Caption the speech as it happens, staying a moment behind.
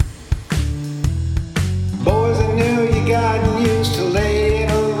riding used to laying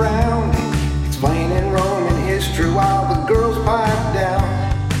around, explaining Roman history while the girls pipe down.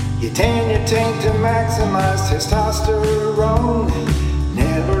 You tan your tank to maximize testosterone,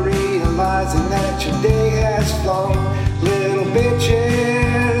 never realizing that your day has flown. Little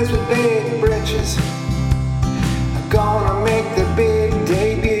bitches with big britches are gonna make their big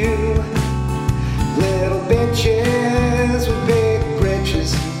debut. Little bitches with big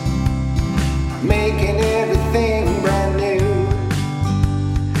britches are making everything brand new.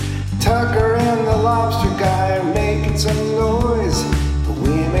 Tucker and the lobster guy are making some noise. The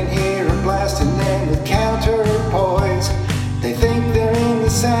women here are blasting them with counterpoise. They think they're in the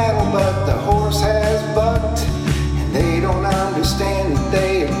saddle, but the horse has bucked, and they don't understand that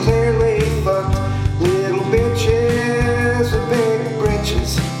they are clearly fucked. Little bitches with big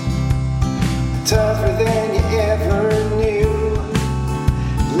britches, tougher than you ever knew.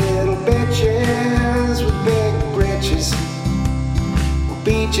 Little bitches with big britches will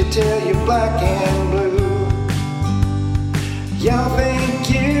beat you till you're black and blue. Y'all think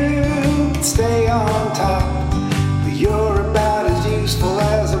you can stay on top, but you're